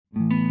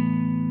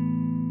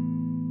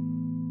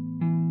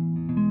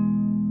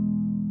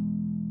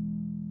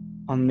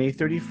On May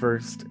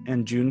 31st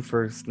and June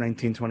 1st,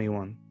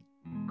 1921,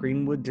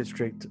 Greenwood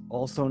District,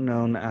 also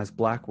known as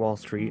Black Wall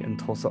Street in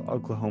Tulsa,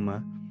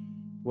 Oklahoma,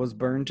 was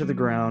burned to the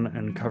ground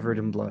and covered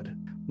in blood.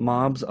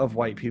 Mobs of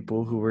white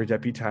people who were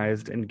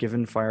deputized and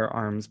given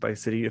firearms by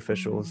city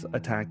officials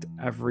attacked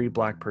every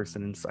black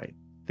person in sight.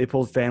 They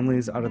pulled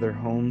families out of their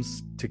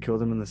homes to kill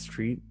them in the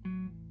street.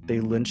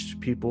 They lynched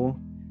people.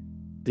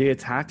 They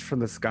attacked from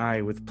the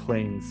sky with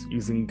planes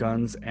using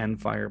guns and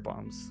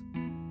firebombs,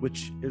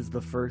 which is the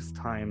first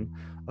time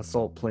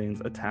assault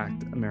planes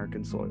attacked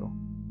American soil.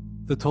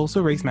 The Tulsa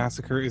Race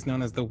Massacre is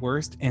known as the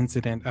worst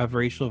incident of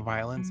racial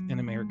violence in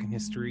American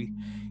history,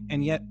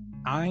 and yet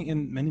I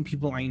and many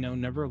people I know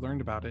never learned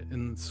about it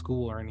in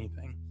school or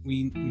anything.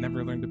 We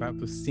never learned about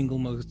the single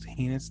most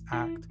heinous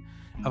act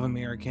of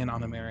American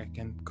on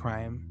American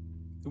crime.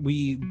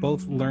 We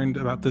both learned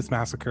about this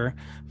massacre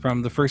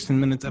from the first 10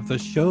 minutes of the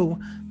show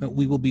that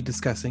we will be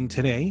discussing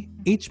today,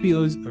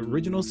 HBO's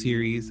original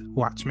series,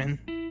 Watchmen.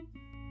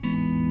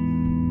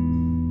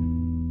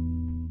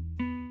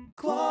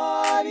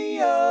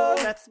 Claudio,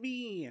 that's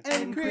me,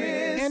 and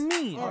Chris, and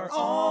me are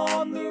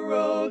on the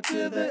road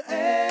to the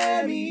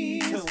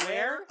Emmys. To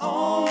where?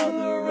 On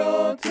the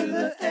road to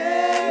the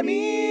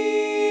Emmys.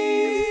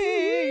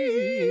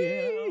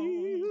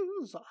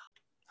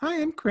 Hi,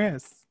 I'm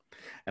Chris.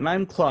 And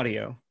I'm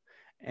Claudio.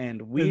 And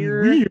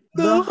we're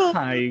the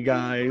Hi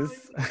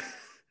Guys.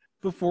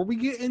 Before we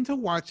get into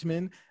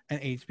Watchmen, an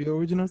HBO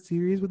original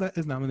series that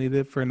is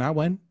nominated for not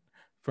one,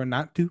 for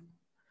not two,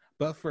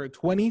 but for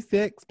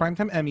 26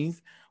 Primetime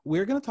Emmys,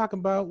 we're going to talk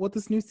about what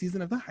this new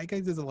season of The Hi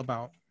Guys is all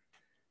about.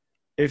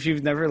 If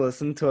you've never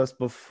listened to us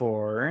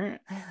before,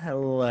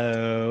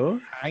 hello.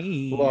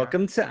 Hi.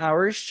 Welcome to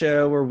our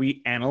show where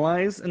we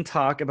analyze and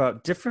talk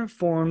about different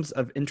forms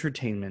of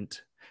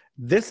entertainment.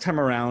 This time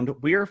around,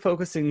 we are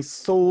focusing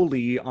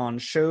solely on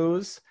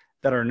shows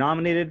that are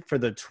nominated for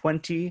the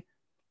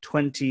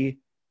 2020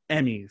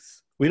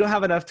 Emmys. We don't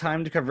have enough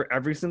time to cover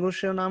every single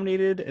show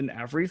nominated in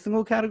every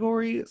single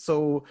category,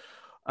 so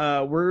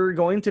we're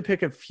going to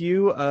pick a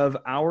few of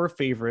our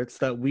favorites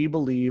that we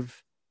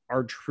believe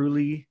are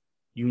truly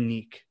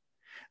unique.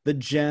 The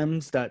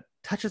gems that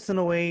touch us in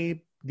a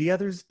way the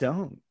others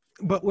don't.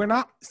 But we're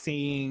not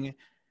saying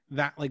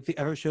that like the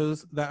other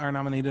shows that are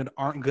nominated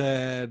aren't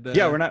good.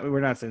 Yeah, we're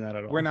not saying that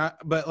at all. We're not,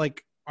 but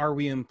like, are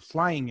we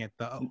implying it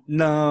though?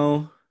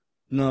 No,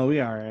 we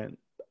aren't.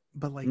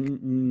 But like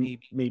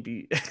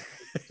maybe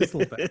just a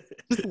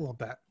little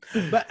bit.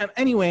 But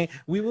anyway,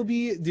 we will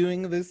be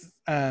doing this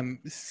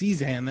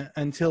season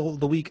until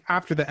the week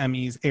after the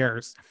Emmys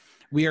airs.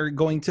 We are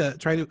going to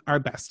try our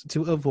best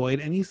to avoid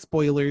any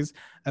spoilers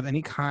of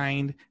any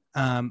kind.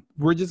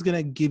 We're just going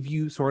to give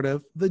you sort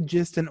of the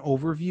gist and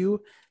overview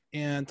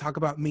and talk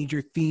about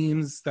major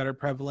themes that are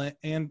prevalent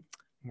and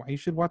why you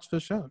should watch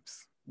those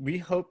shows. We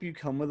hope you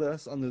come with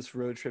us on this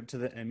road trip to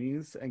the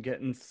Emmys and get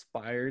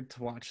inspired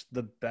to watch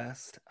the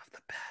best of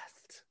the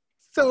best.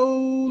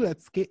 So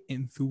let's get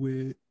into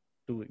it.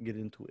 Get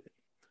into it.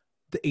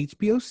 The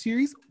HBO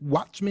series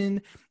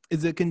Watchmen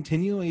is a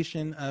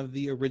continuation of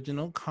the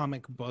original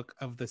comic book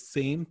of the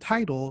same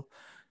title,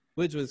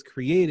 which was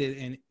created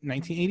in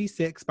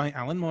 1986 by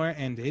Alan Moore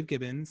and Dave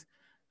Gibbons.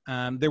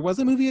 There was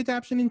a movie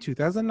adaptation in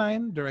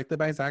 2009 directed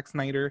by Zack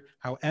Snyder.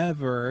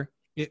 However,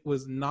 it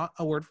was not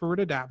a word-for-word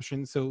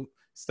adaptation, so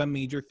some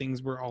major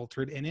things were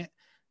altered in it.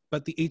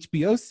 But the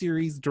HBO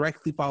series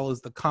directly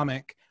follows the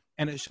comic,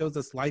 and it shows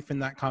us life in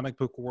that comic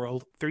book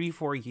world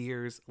 34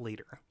 years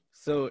later.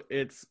 So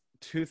it's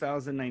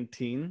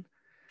 2019,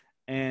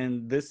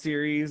 and this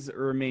series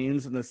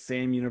remains in the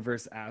same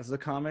universe as the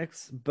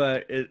comics,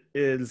 but it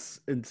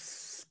is,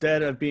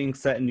 instead of being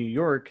set in New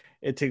York,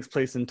 it takes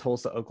place in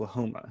Tulsa,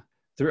 Oklahoma.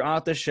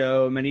 Throughout the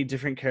show, many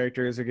different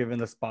characters are given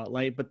the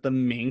spotlight, but the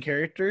main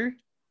character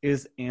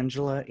is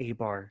Angela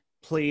Abar,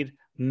 played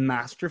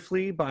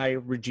masterfully by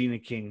Regina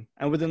King.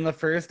 And within the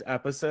first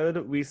episode,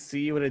 we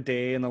see what a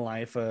day in the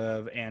life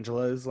of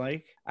Angela is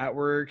like. At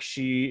work,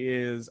 she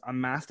is a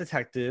masked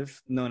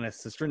detective known as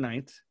Sister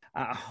Knight.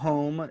 At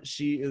home,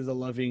 she is a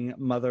loving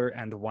mother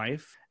and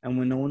wife. And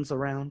when no one's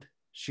around,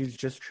 she's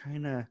just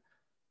trying to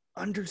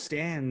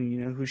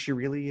understand, who she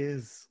really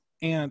is.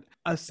 And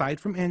aside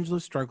from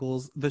Angela's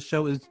struggles, the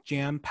show is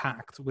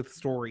jam-packed with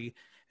story.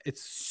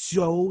 It's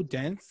so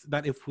dense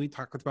that if we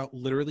talked about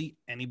literally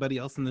anybody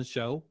else in the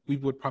show, we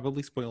would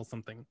probably spoil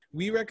something.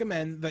 We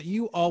recommend that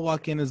you all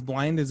walk in as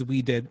blind as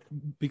we did,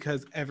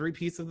 because every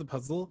piece of the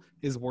puzzle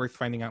is worth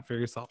finding out for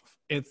yourself.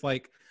 It's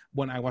like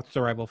when I watched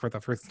Arrival for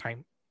the first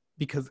time,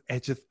 because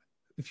it just,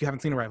 if you haven't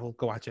seen Arrival,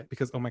 go watch it,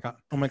 because oh my god,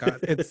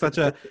 it's such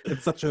a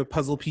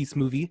puzzle piece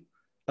movie,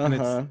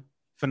 and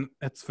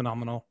it's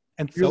phenomenal.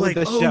 And you're so like,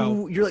 the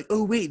show. You're like,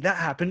 oh wait, that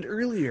happened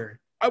earlier.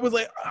 I was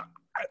like,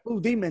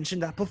 they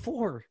mentioned that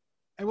before.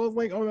 I was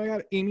like, oh my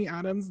god, Amy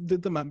Adams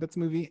did the Muppets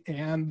movie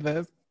and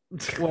this.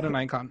 What an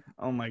icon.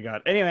 Oh my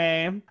god.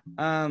 Anyway,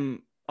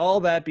 all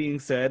that being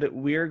said,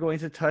 we're going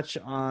to touch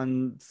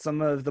on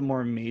some of the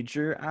more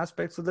major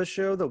aspects of the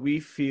show that we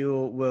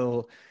feel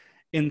will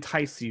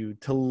entice you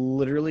to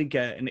literally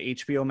get an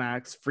HBO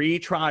Max free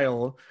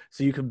trial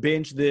so you can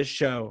binge this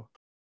show.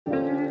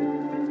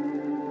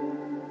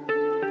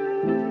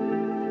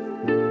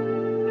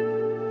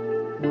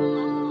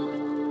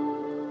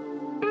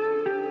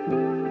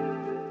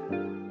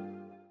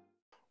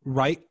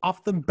 Right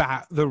off the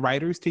bat, the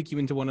writers take you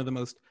into one of the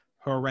most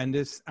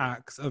horrendous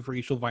acts of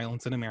racial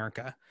violence in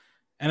America.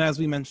 And as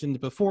we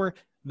mentioned before,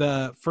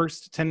 the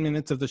first 10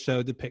 minutes of the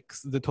show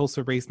depicts the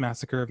Tulsa Race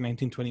Massacre of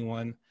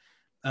 1921,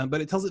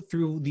 but it tells it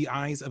through the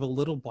eyes of a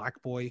little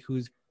black boy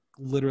who's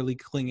literally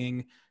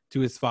clinging to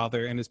his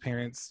father and his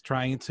parents,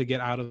 trying to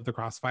get out of the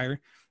crossfire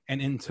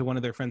and into one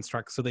of their friends'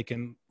 trucks so they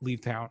can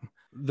leave town.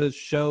 The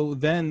show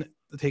then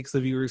takes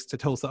the viewers to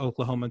Tulsa,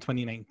 Oklahoma,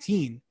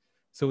 2019.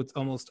 So it's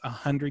almost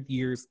 100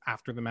 years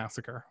after the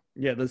massacre.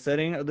 Yeah, the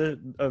setting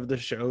of the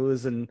show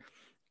is an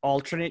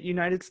alternate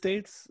United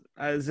States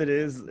as it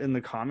is in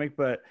the comic,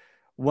 but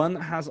one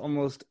that has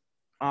almost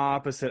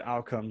opposite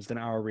outcomes than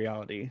our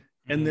reality.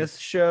 Mm-hmm. In this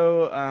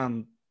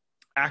show,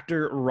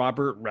 actor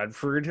Robert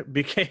Redford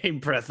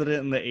became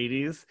president in the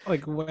 80s.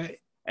 Like what?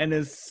 And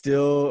is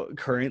still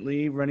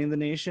currently running the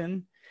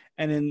nation.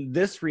 And in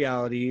this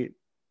reality,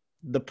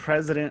 the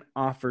president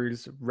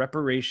offers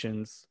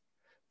reparations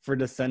for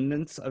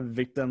descendants of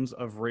victims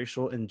of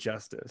racial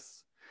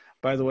injustice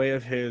by the way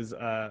of his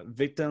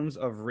Victims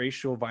of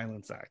Racial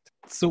Violence Act.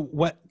 So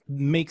what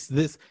makes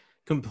this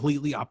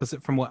completely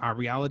opposite from what our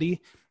reality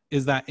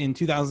is that in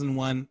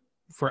 2001,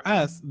 for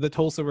us, the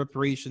Tulsa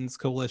Reparations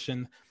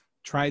Coalition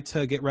tried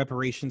to get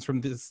reparations from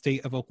the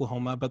state of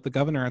Oklahoma, but the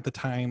governor at the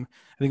time,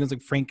 I think it was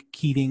like Frank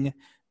Keating,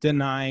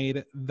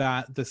 denied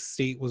that the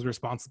state was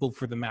responsible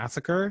for the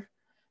massacre.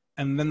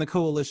 And then the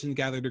coalition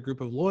gathered a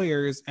group of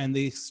lawyers and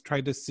they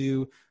tried to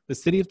sue the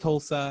city of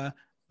Tulsa,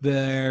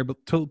 their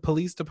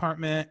police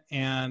department,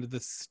 and the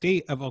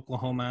state of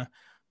Oklahoma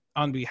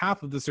on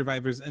behalf of the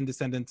survivors and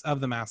descendants of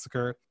the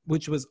massacre,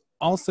 which was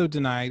also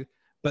denied,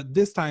 but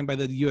this time by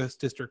the U.S.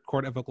 District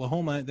Court of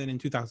Oklahoma. Then in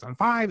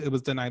 2005, it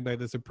was denied by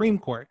the Supreme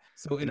Court.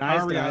 So in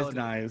our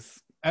reality,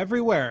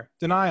 everywhere,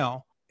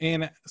 denial.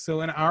 And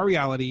so in our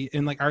reality,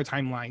 in like our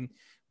timeline,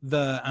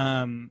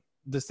 the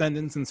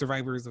descendants and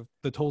survivors of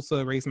the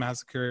Tulsa Race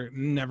Massacre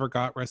never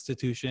got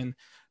restitution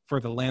for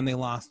the land they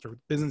lost or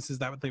businesses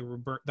that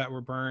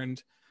were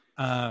burned,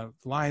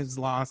 lives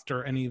lost,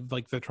 or any of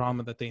like the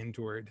trauma that they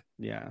endured.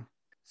 Yeah.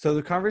 So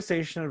the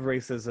conversation of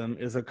racism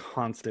is a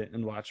constant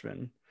in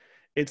Watchmen.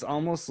 It's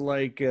almost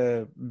like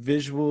a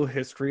visual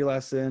history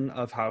lesson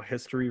of how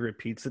history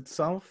repeats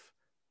itself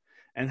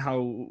and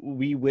how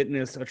we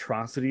witness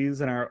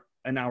atrocities in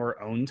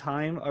our own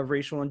time of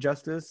racial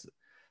injustice.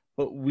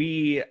 But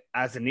we,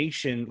 as a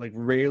nation, like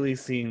rarely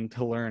seem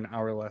to learn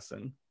our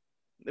lesson.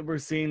 We're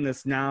seeing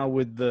this now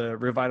with the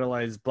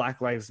revitalized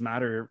Black Lives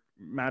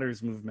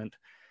Matters movement.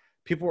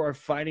 People are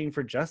fighting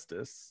for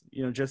justice,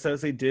 you know, just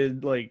as they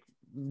did like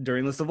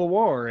during the Civil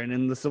War and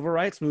in the Civil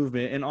Rights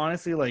movement, and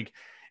honestly, like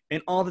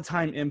in all the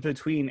time in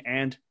between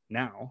and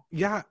now.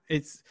 Yeah,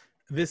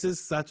 this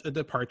is such a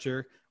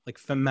departure, like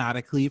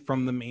thematically,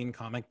 from the main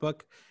comic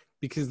book.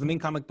 Because the main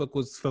comic book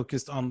was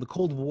focused on the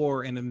Cold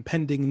War and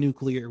impending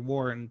nuclear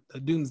war and a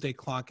doomsday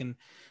clock.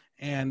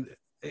 And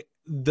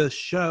the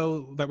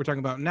show that we're talking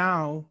about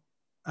now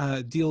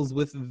deals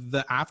with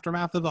the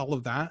aftermath of all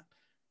of that.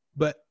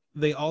 But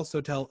they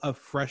also tell a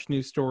fresh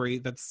new story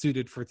that's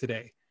suited for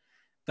today.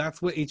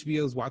 That's what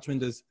HBO's Watchmen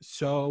does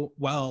so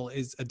well,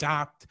 is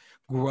adapt,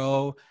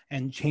 grow,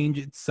 and change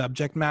its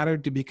subject matter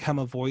to become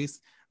a voice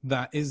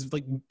that is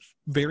like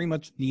very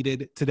much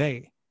needed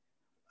today.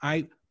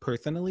 I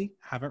personally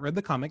haven't read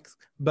the comics,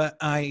 but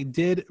I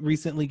did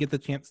recently get the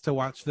chance to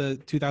watch the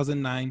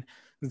 2009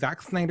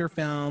 Zack Snyder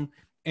film,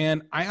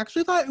 and I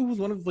actually thought it was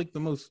one of like the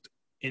most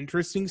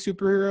interesting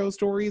superhero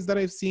stories that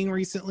I've seen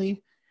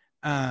recently.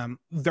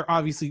 They're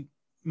obviously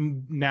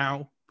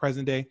now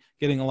present day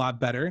getting a lot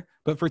better,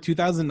 but for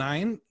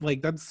 2009,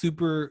 like that's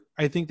super.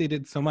 I think they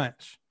did so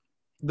much.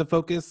 The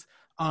focus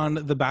on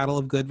the battle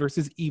of good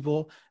versus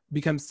evil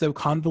becomes so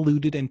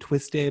convoluted and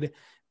twisted.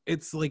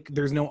 It's like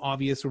there's no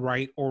obvious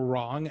right or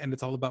wrong, and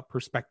it's all about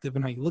perspective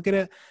and how you look at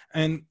it.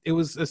 And it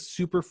was a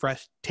super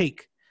fresh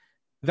take.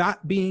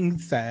 That being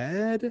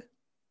said,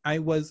 I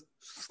was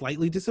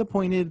slightly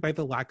disappointed by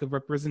the lack of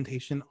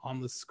representation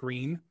on the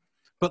screen.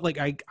 But like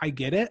I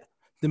get it.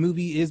 The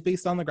movie is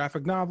based on the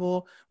graphic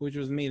novel, which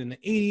was made in the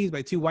 80s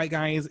by two white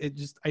guys.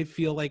 I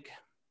feel like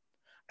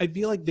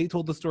they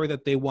told the story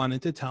that they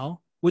wanted to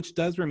tell, which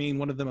does remain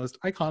one of the most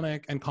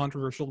iconic and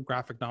controversial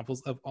graphic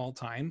novels of all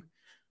time.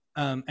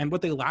 And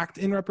what they lacked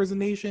in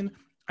representation,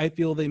 I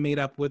feel they made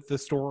up with the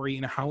story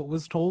and how it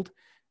was told,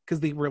 because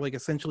they were like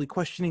essentially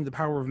questioning the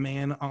power of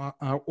man,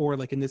 or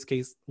like in this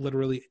case,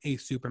 literally a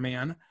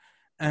Superman,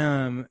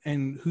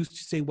 and who's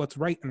to say what's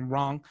right and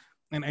wrong.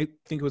 And I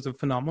think it was a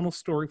phenomenal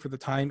story for the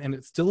time, and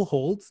it still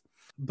holds,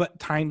 but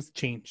times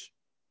change.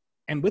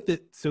 And with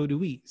it, so do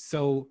we.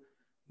 So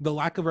the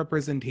lack of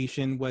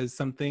representation was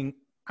something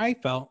I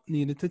felt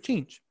needed to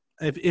change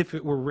if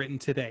it were written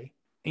today.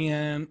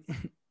 And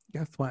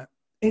guess what?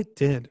 It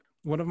did.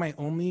 One of my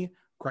only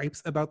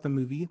gripes about the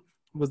movie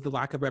was the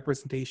lack of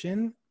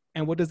representation.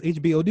 And what does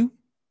HBO do?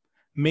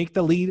 Make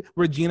the lead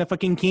Regina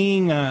fucking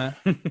King.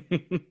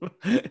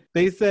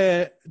 They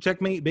said,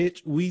 checkmate,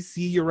 bitch. We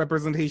see your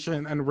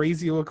representation and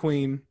raise you a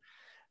queen.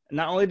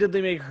 Not only did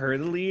they make her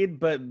the lead,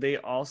 but they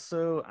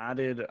also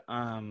added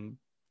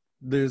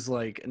there's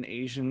like an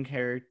Asian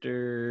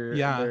character.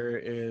 Yeah. There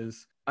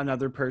is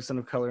another person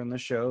of color in the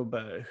show,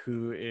 but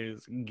who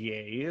is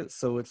gay.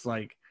 So it's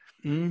like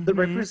the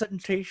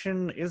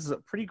representation is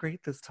pretty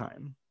great this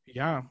time.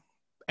 Yeah.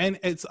 And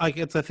it's like,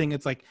 it's a thing.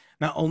 It's like,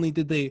 not only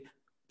did they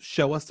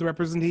show us the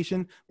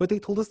representation, but they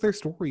told us their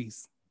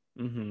stories,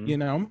 you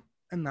know?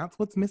 And that's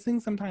what's missing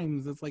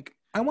sometimes. It's like,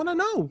 I want to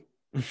know.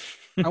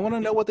 I want to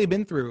know what they've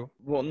been through.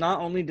 Well, not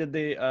only did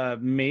they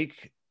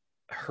make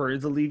her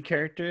the lead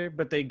character,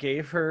 but they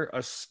gave her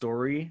a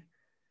story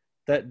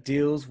that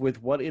deals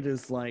with what it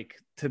is like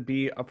to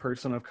be a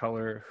person of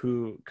color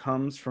who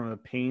comes from a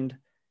pained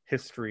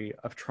history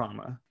of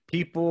trauma.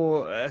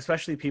 People,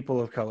 especially people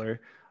of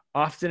color,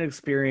 often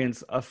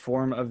experience a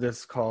form of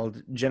this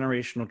called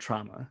generational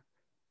trauma.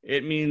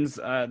 It means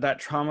that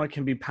trauma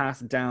can be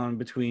passed down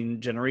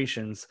between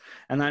generations.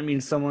 And that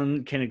means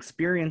someone can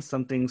experience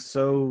something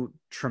so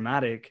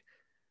traumatic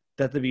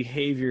that the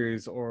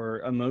behaviors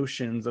or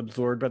emotions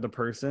absorbed by the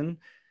person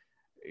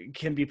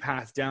can be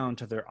passed down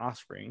to their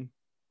offspring.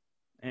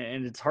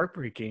 And it's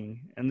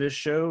heartbreaking. And this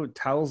show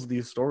tells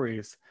these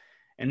stories.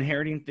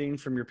 Inheriting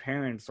things from your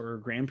parents or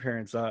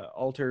grandparents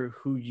alter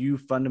who you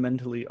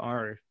fundamentally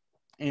are.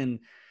 And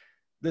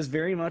this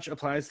very much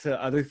applies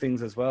to other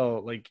things as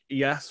well. Like,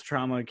 yes,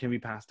 trauma can be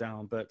passed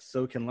down, but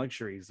so can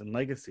luxuries and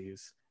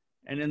legacies.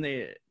 And in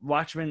the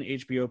Watchmen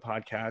HBO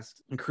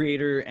podcast,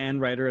 creator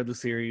and writer of the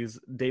series,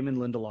 Damon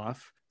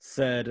Lindelof,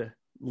 said,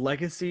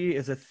 legacy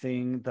is a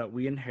thing that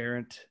we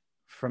inherit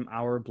from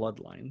our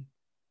bloodline,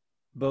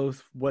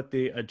 both what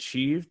they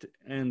achieved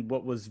and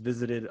what was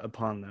visited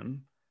upon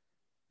them.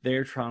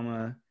 Their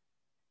trauma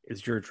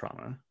is your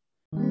trauma.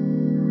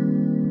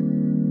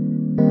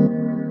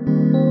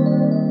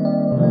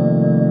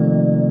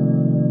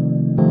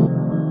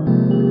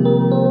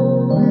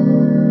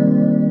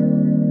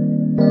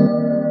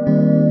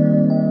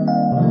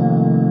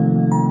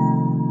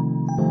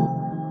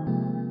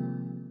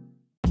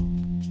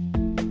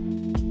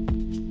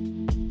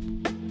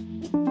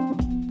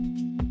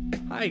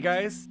 Hi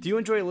guys, do you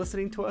enjoy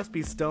listening to us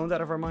be stoned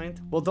out of our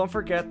mind? Well, don't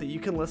forget that you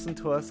can listen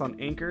to us on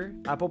Anchor,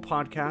 Apple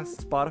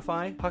Podcasts,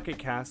 Spotify, Pocket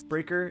Cast,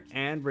 Breaker,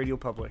 and Radio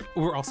Public.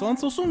 We're also on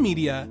social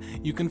media.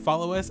 You can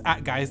follow us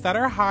at Guys That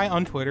Are High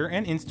on Twitter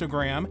and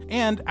Instagram,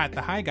 and at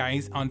The High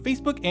Guys on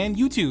Facebook and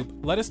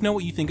YouTube. Let us know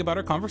what you think about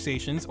our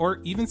conversations, or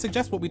even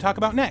suggest what we talk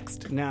about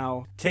next.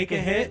 Now, take a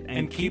hit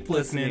and keep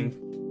listening.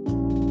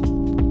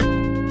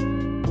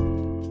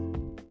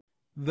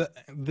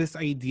 This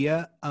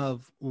idea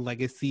of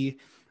legacy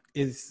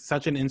is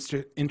such an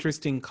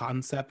interesting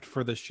concept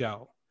for the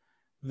show.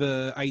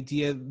 The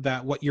idea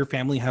that what your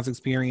family has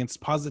experienced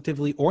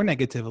positively or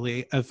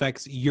negatively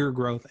affects your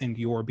growth and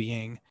your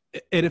being.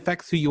 It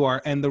affects who you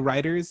are, and the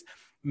writers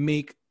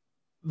make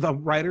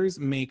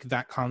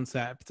that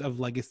concept of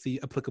legacy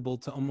applicable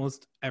to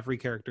almost every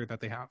character that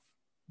they have.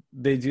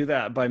 They do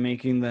that by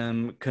making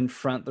them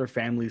confront their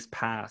family's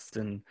past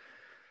and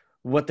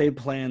what they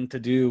plan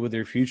to do with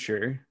their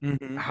future.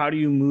 How do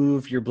you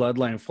move your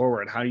bloodline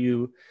forward? How do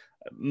you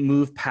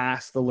move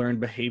past the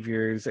learned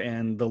behaviors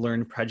and the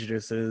learned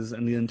prejudices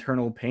and the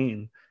internal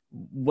pain?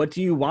 What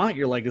do you want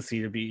your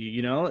legacy to be?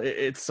 You know,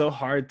 it's so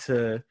hard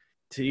to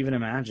even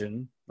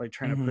imagine, like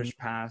trying to push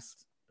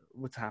past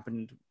what's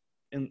happened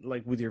in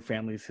like with your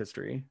family's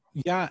history.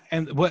 Yeah.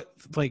 And what,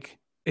 like,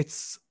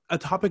 it's a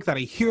topic that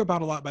I hear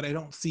about a lot, but I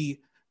don't see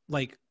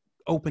like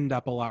opened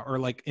up a lot or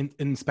like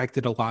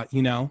inspected a lot,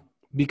 you know,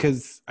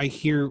 because I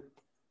hear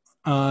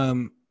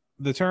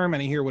the term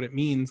and I hear what it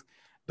means.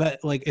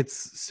 But like,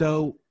 it's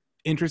so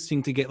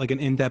interesting to get like an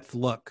in-depth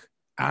look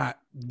at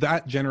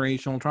that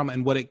generational trauma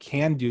and what it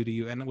can do to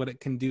you and what it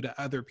can do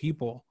to other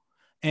people.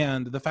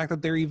 And the fact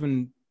that they're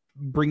even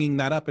bringing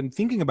that up and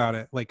thinking about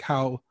it, like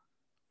how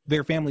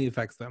their family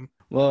affects them.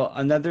 Well,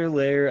 another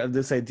layer of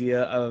this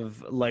idea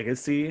of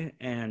legacy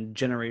and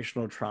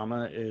generational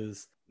trauma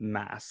is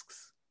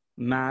masks.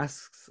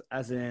 Masks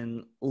as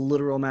in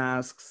literal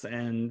masks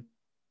and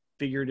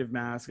figurative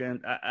masks.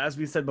 And as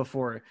we said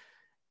before,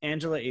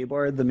 Angela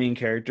Abar, the main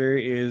character,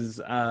 is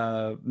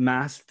a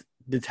masked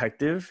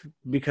detective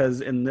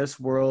because in this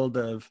world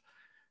of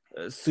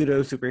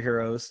pseudo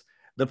superheroes,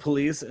 the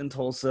police in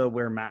Tulsa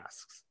wear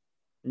masks.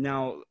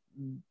 Now,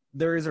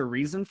 there is a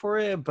reason for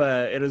it,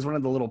 but it is one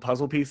of the little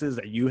puzzle pieces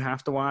that you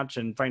have to watch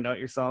and find out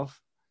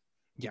yourself.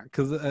 Yeah,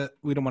 because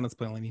we don't want to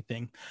spoil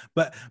anything.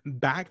 But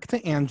back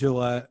to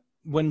Angela,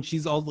 when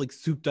she's all like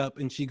souped up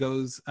and she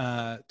goes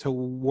to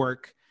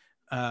work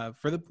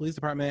for the police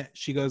department.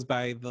 She goes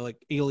by the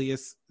like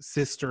alias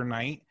Sister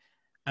Night.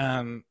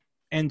 And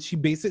she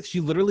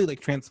literally like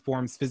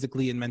transforms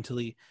physically and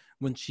mentally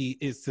when she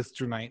is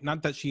Sister Night.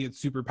 Not that she had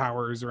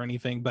superpowers or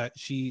anything, but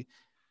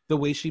the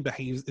way she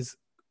behaves is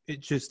it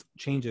just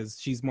changes.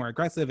 She's more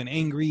aggressive and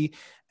angry,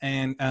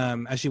 and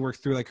as she works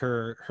through like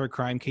her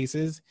crime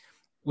cases,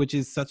 which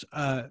is such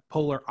a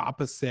polar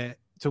opposite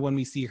to when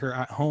we see her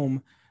at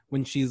home,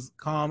 when she's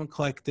calm,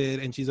 collected,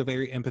 and she's a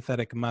very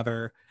empathetic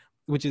mother,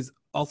 which is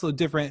also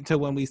different to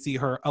when we see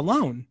her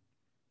alone.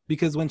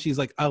 Because when she's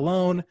like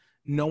alone,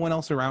 no one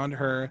else around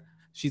her,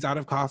 she's out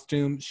of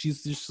costume,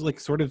 she's just like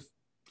sort of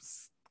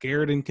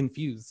scared and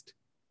confused.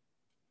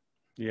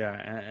 Yeah,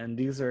 and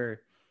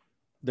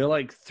they're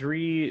like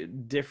three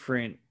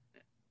different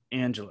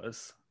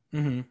Angelas.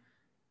 Mm-hmm.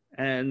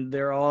 And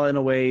they're all in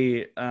a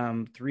way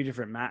three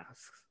different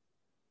masks.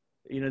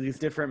 These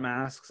different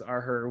masks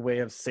are her way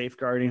of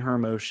safeguarding her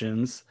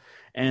emotions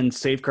and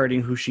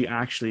safeguarding who she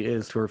actually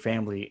is to her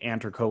family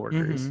and her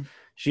coworkers. Mm-hmm.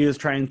 She is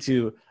trying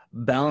to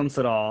balance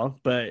it all,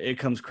 but it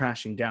comes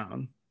crashing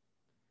down.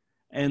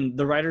 And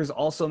the writers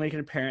also make it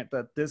apparent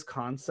that this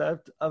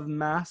concept of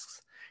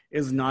masks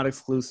is not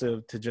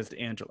exclusive to just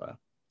Angela.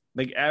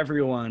 Like,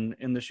 everyone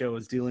in the show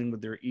is dealing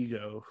with their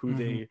ego, who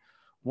they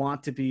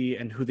want to be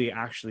and who they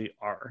actually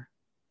are.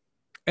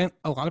 And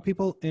a lot of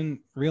people in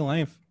real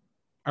life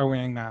are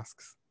wearing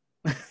masks.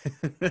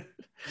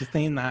 Just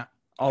saying that.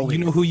 Always.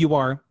 You know who you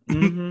are.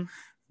 Mm-hmm.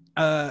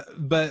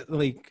 But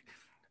like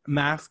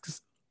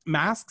masks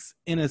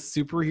in a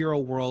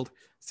superhero world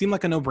seem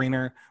like a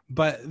no-brainer,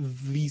 but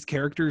these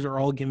characters are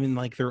all given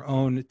like their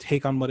own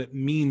take on what it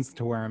means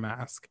to wear a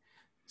mask.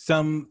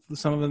 Some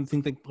of them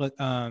think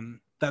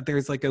that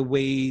there's like a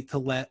way to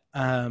let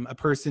a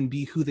person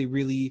be who they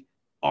really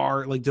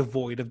are, like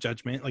devoid of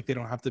judgment, like they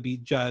don't have to be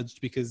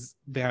judged because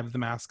they have the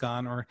mask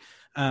on. Or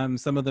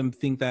some of them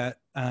think that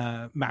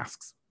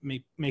masks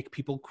make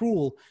people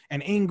cruel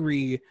and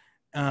angry,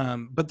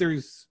 but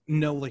there's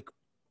no like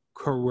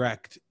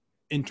correct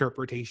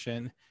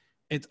interpretation.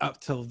 It's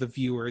up to the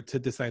viewer to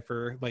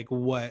decipher like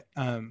what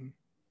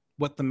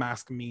the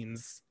mask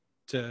means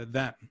to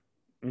them.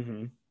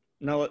 Mm-hmm.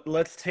 Now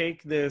let's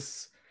take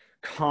this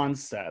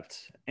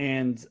concept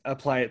and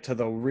apply it to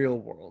the real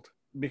world,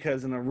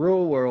 because in the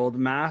real world,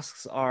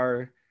 masks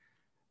they're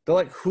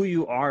like who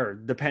you are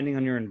depending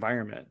on your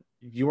environment.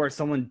 You are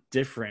someone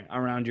different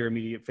around your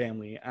immediate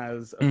family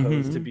as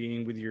opposed to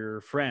being with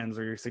your friends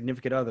or your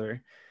significant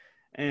other.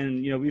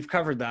 And we've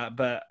covered that,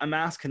 but a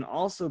mask can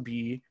also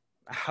be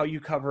how you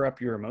cover up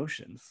your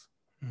emotions,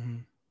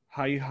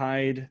 how you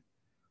hide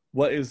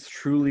what is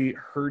truly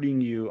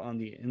hurting you on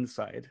the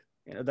inside.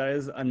 That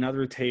is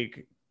another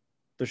take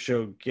the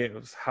show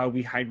gives, how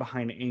we hide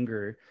behind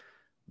anger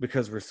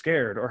because we're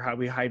scared, or how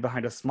we hide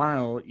behind a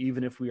smile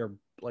even if we are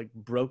like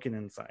broken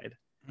inside.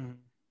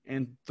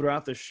 And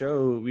throughout the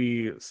show,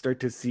 we start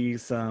to see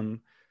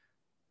some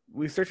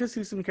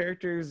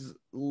characters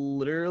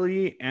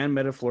literally and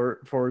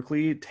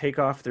metaphorically take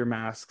off their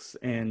masks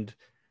and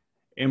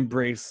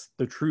embrace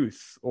the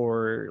truth,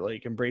 or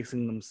like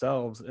embracing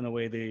themselves in a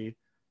way they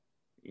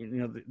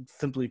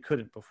simply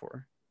couldn't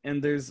before.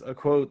 And there's a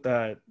quote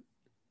that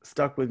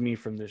stuck with me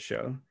from this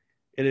show.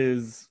 It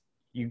is,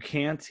 "You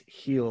can't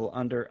heal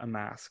under a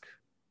mask.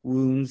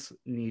 Wounds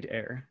need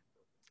air."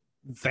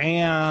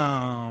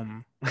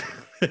 Damn.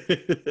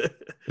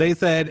 They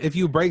said if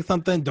you break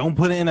something, don't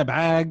put it in a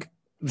bag.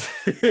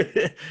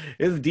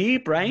 It's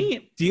deep,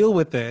 right? Deal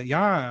with it.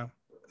 Yeah.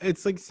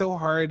 It's like so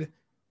hard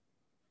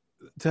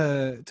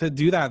to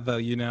do that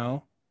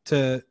though,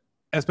 to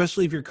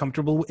especially if you're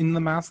comfortable in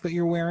the mask that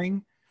you're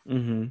wearing.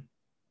 And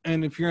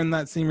if you're in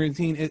that same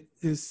routine, it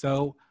is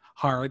so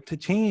hard to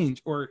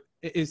change, or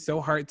it is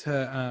so hard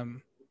to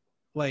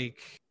like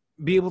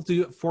be able to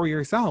do it for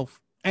yourself.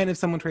 And if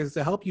someone tries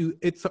to help you,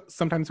 it's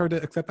sometimes hard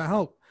to accept that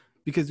help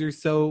because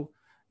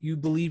you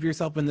believe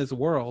yourself in this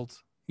world.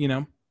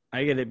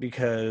 I get it,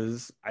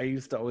 because I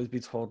used to always be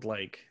told,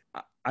 like,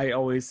 I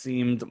always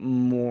seemed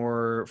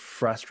more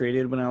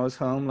frustrated when I was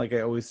home. Like,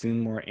 I always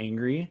seemed more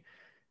angry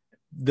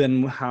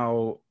than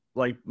how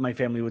like my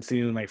family would see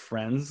me with my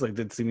friends. Like,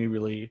 they'd see me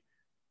really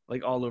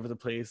like all over the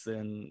place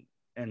and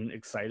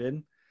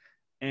excited.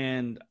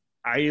 And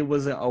I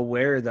wasn't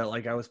aware that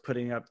like I was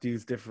putting up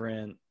these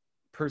different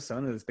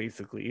personas,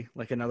 basically,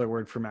 like another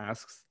word for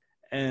masks.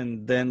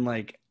 And then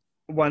like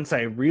once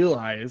I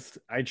realized,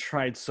 I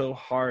tried so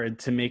hard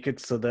to make it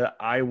so that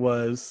I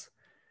was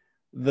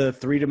the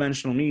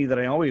three-dimensional me that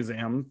I always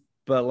am,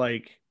 but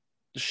like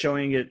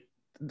showing it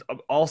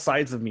all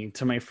sides of me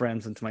to my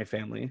friends and to my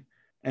family,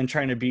 and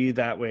trying to be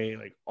that way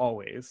like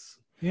always.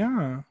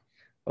 Yeah.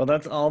 Well,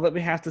 that's all that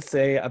we have to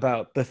say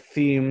about the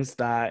themes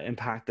that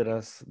impacted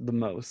us the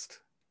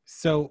most.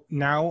 So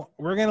now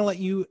we're going to let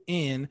you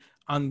in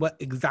on what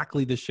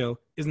exactly the show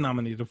is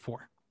nominated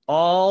for.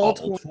 All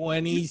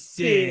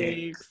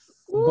 26.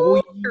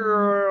 Boy,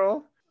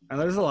 girl. And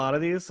there's a lot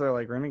of these, so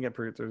like we're going to get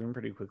through them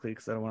pretty quickly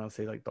because I don't want to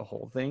say like the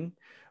whole thing.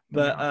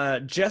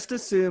 But just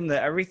assume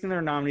that everything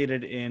they're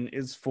nominated in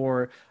is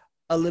for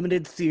a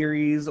limited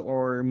series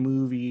or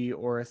movie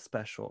or a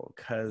special,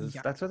 because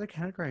that's what they're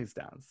categorized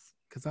as.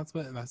 Because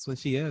that's what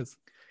she is.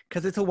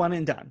 Because it's a one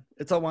and done.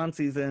 It's a one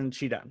season,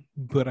 she done.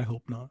 But I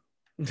hope not.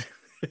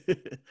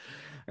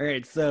 All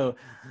right, so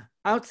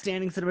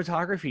outstanding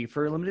cinematography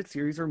for a limited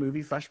series or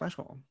movie /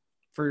 special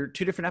for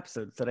 2 different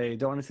episodes that I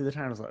don't want to see the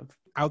titles of.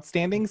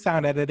 Outstanding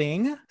sound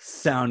editing,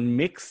 Sound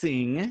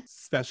mixing,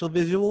 special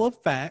visual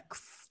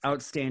effects,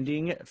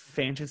 outstanding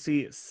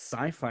fantasy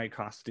sci-fi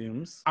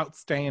costumes,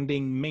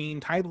 outstanding main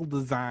title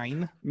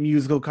design,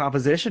 musical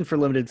composition for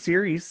limited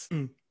series,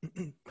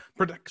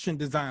 production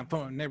design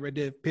for a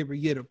narrative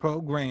period or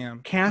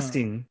program,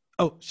 casting.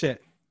 Oh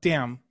shit,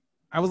 damn.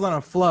 I was on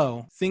a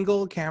flow.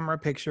 Single camera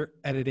picture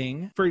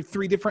editing for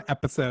 3 different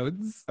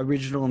episodes.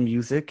 Original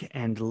music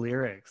and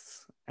lyrics.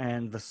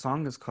 And the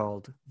song is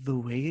called The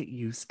Way It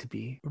Used to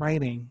Be.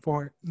 Writing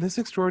for This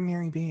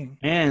Extraordinary Being.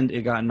 And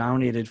it got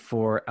nominated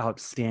for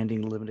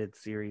Outstanding Limited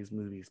Series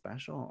Movie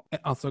Special. It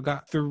also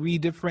got 3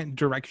 different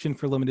Direction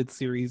for Limited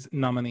Series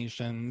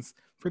nominations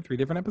for 3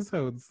 different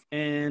episodes.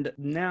 And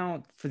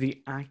now for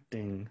the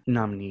acting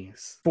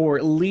nominees.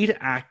 For lead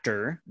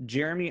actor,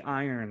 Jeremy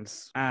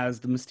Irons as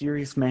the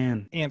Mysterious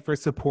Man. And for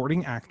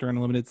supporting actor in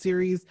a limited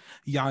series,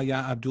 Yahya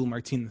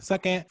Abdul-Martin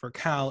II. For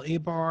Cal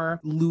Abar,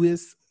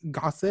 Louis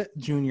Gossett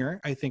Jr.,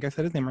 I think I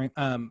said his name right,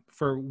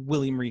 for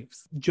William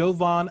Reeves.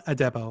 Jovan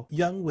Adebo,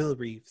 young Will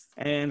Reeves.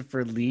 And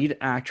for lead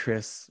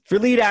actress,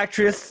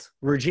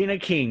 Regina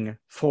King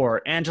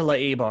for Angela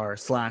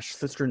Abar /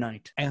 Sister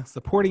Knight. And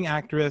supporting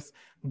actress,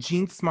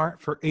 Jean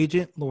Smart for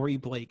Agent Lori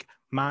Blake.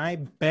 My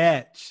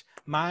bitch.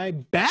 I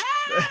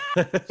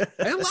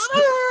love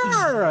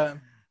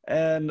her.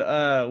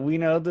 And we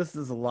know this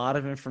is a lot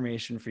of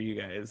information for you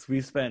guys. We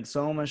spent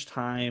so much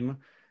time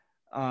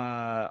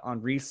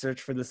on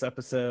research for this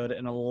episode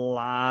and a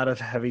lot of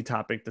heavy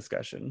topic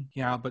discussion.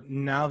 Yeah, but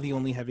now the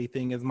only heavy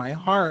thing is my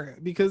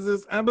heart because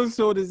this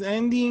episode is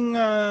ending.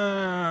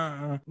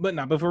 But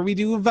not before we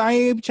do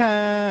vibe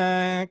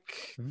check.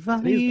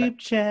 Vibe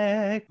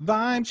check.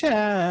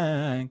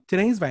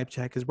 Today's vibe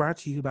check is brought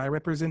to you by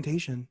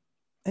Representation.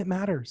 It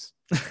matters.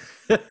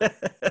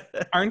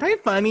 Aren't I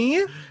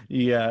funny?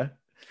 Yeah.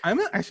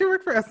 I should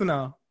work for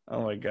SNL.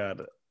 Oh my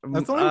god.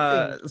 That's all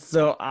I'm saying.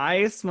 So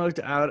I smoked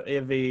out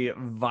of a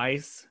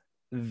Vice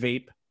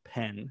vape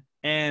pen.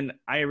 And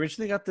I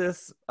originally got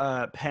this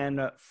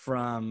pen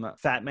from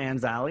Fat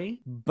Man's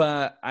Alley,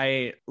 but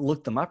I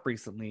looked them up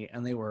recently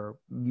and they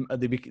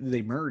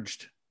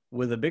merged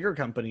with a bigger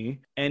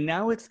company, and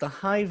now it's the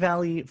High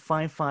Valley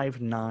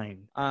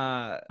 559.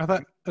 I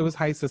thought it was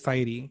High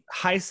Society.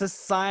 High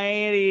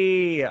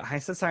Society.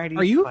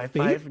 Are you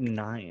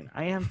 559.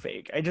 I am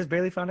fake. I just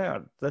barely found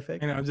out. Is that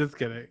fake? I know, I'm just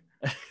kidding.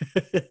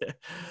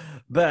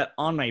 But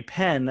on my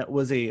pen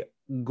was a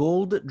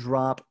Gold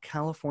Drop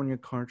California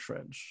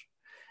cartridge,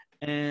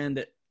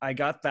 and I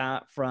got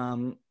that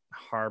from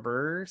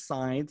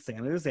Harborside,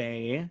 San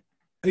Jose.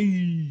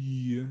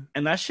 Hey.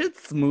 And that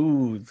shit's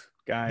smooth,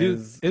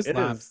 guys. Dude, it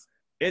slaps.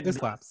 It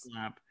slaps.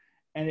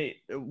 And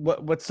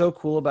what's so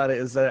cool about it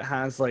is that it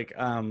has like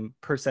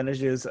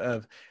percentages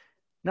of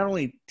not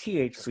only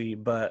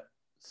THC but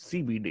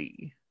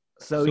CBD.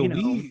 So you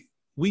know,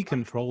 we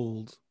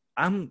controlled.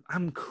 I'm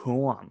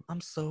calm.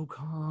 I'm so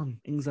calm.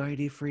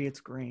 Anxiety free.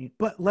 It's great.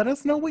 But let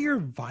us know what you're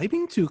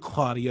vibing to,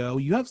 Claudio.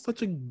 You have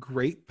such a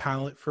great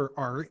palette for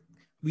art.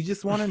 We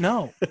just want to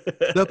know.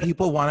 The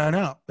people want to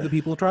know. The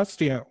people trust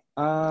you.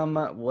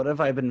 What have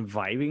I been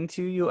vibing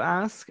to, you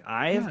ask?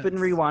 I have been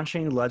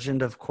rewatching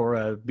Legend of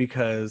Korra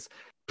because,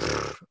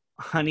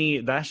 honey,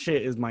 that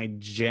shit is my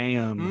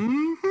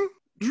jam. Mm-hmm.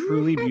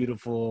 Truly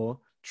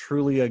beautiful.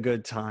 Truly a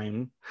good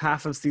time.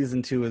 Half of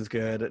season 2 is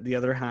good. The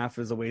other half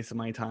is a waste of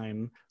my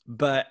time.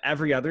 But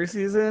every other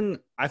season,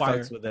 I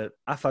fucks with it.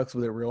 I fucks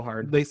with it real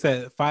hard. They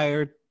said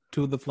fire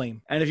to the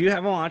flame. And if you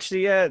haven't watched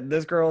it yet,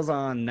 this girl's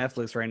on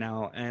Netflix right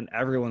now, and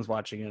everyone's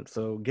watching it.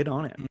 So get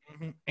on it.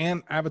 Mm-hmm.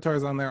 And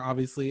Avatar's on there,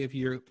 obviously. If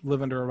you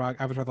live under a rock,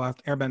 Avatar: The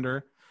Last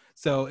Airbender.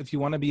 So if you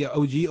want to be an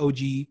OG,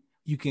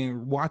 you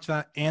can watch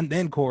that and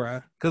then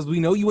Korra, because we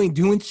know you ain't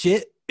doing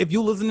shit. If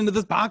you're listening to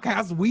this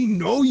podcast, we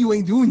know you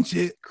ain't doing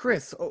shit.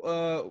 Chris,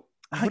 what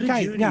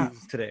did you do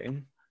today?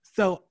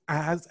 So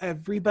as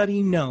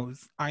everybody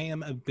knows, I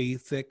am a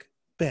basic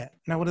bitch.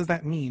 Now, what does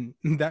that mean?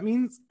 That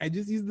means I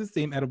just use the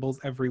same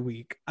edibles every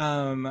week.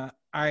 I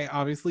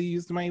obviously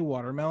used my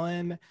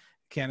watermelon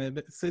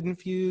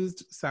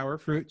cannabis-infused sour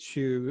fruit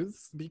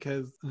chews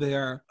because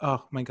they're,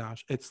 oh my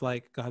gosh, it's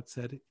like God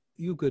said,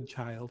 you good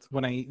child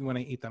when I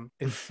eat them.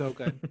 It's so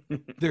good.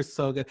 They're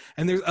so good.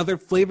 And there's other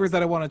flavors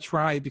that I want to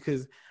try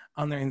because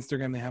on their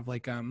Instagram they have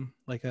like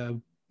a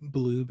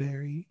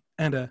blueberry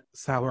and a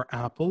sour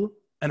apple.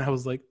 And I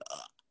was like, ugh.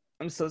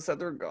 I'm so sad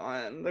they're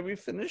gone. That we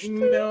finished.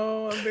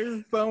 No,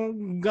 they're so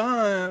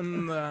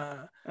gone.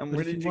 And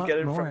where did you get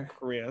it from,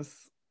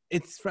 Chris?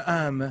 It's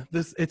from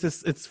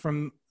it's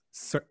from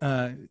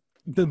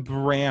the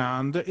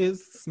brand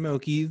is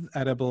Smokies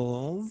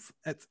Edibles.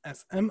 It's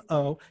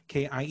SMOKIEZ.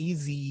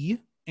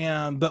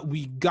 But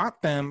we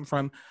got them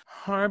from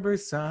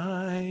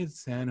Harborside,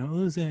 San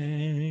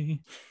Jose.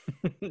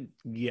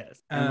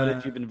 Yes. And what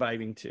have you been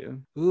vibing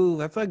to? Ooh,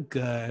 that's a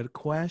good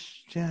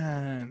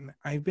question.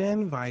 I've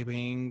been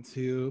vibing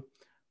to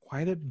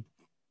quite a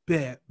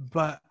bit,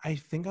 but I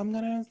think I'm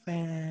gonna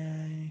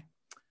say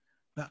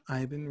that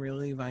I've been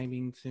really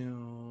vibing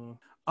to.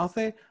 I'll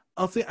say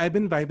I've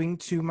been vibing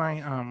to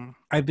my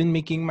I've been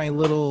making my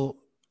little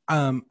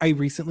I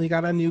recently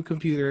got a new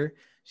computer.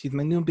 She's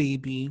my new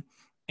baby.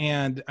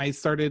 And I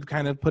started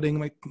kind of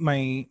putting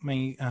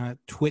my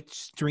Twitch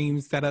stream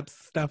setup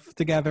stuff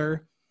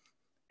together.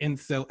 And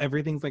so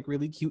everything's like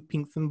really cute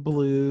pinks and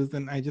blues,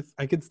 and I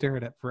could stare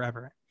at it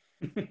forever.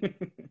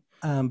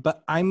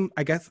 But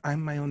I guess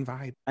I'm my own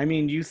vibe. I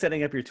mean, you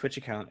setting up your Twitch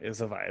account is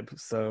a vibe.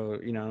 So,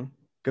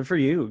 good for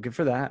you. Good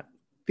for that.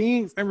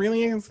 Thanks. I'm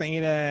really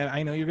excited.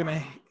 I know you're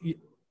gonna.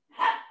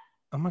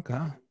 Oh my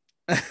god.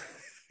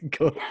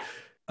 Go.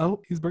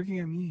 Oh, he's barking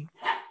at me.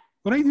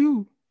 What'd I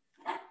do?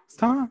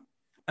 Stop.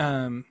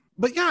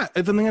 But yeah,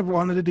 it's something I've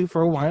wanted to do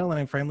for a while, and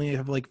I finally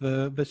have like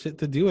the shit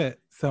to do it.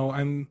 So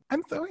I'm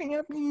so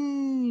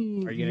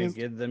happy. Are you gonna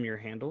give them your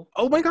handle?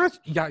 Oh my gosh.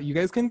 Yeah, you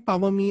guys can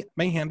follow me.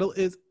 My handle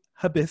is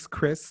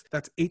Hibiscus.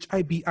 That's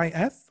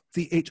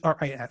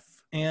HIBISCHRIS.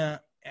 And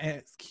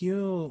it's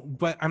cute,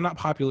 but I'm not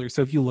popular.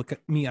 So if you look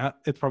me up,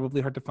 it's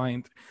probably hard to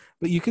find.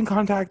 But you can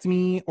contact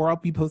me, or I'll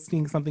be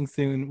posting something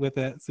soon with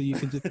it. So you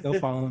can just go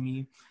follow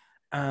me.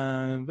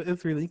 But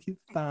it's really cute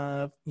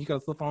stuff. You can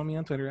also follow me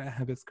on Twitter at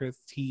Hibiscus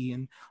T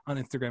and on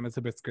Instagram as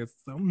Hibiscus.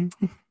 So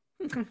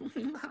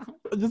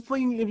just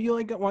playing, if you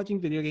like watching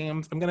video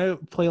games, I'm gonna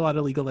play a lot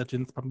of League of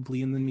Legends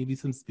probably, and then maybe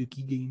some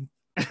spooky games.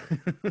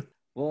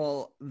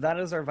 Well, that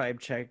is our vibe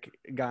check,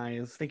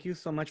 guys. Thank you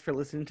so much for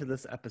listening to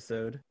this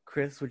episode.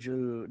 Chris,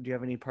 do you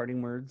have any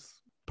parting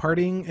words?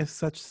 Parting is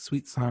such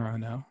sweet sorrow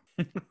now.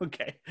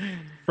 Okay.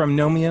 From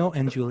Romeo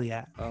and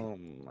Juliet. Oh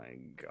my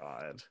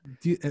god.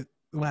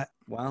 What?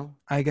 Well,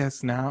 I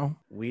guess now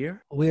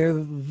we're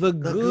the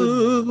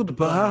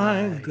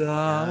goodbye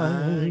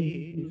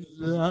guys.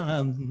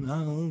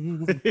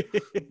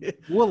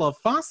 Will a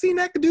Fosse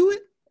neck do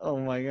it? Oh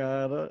my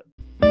god.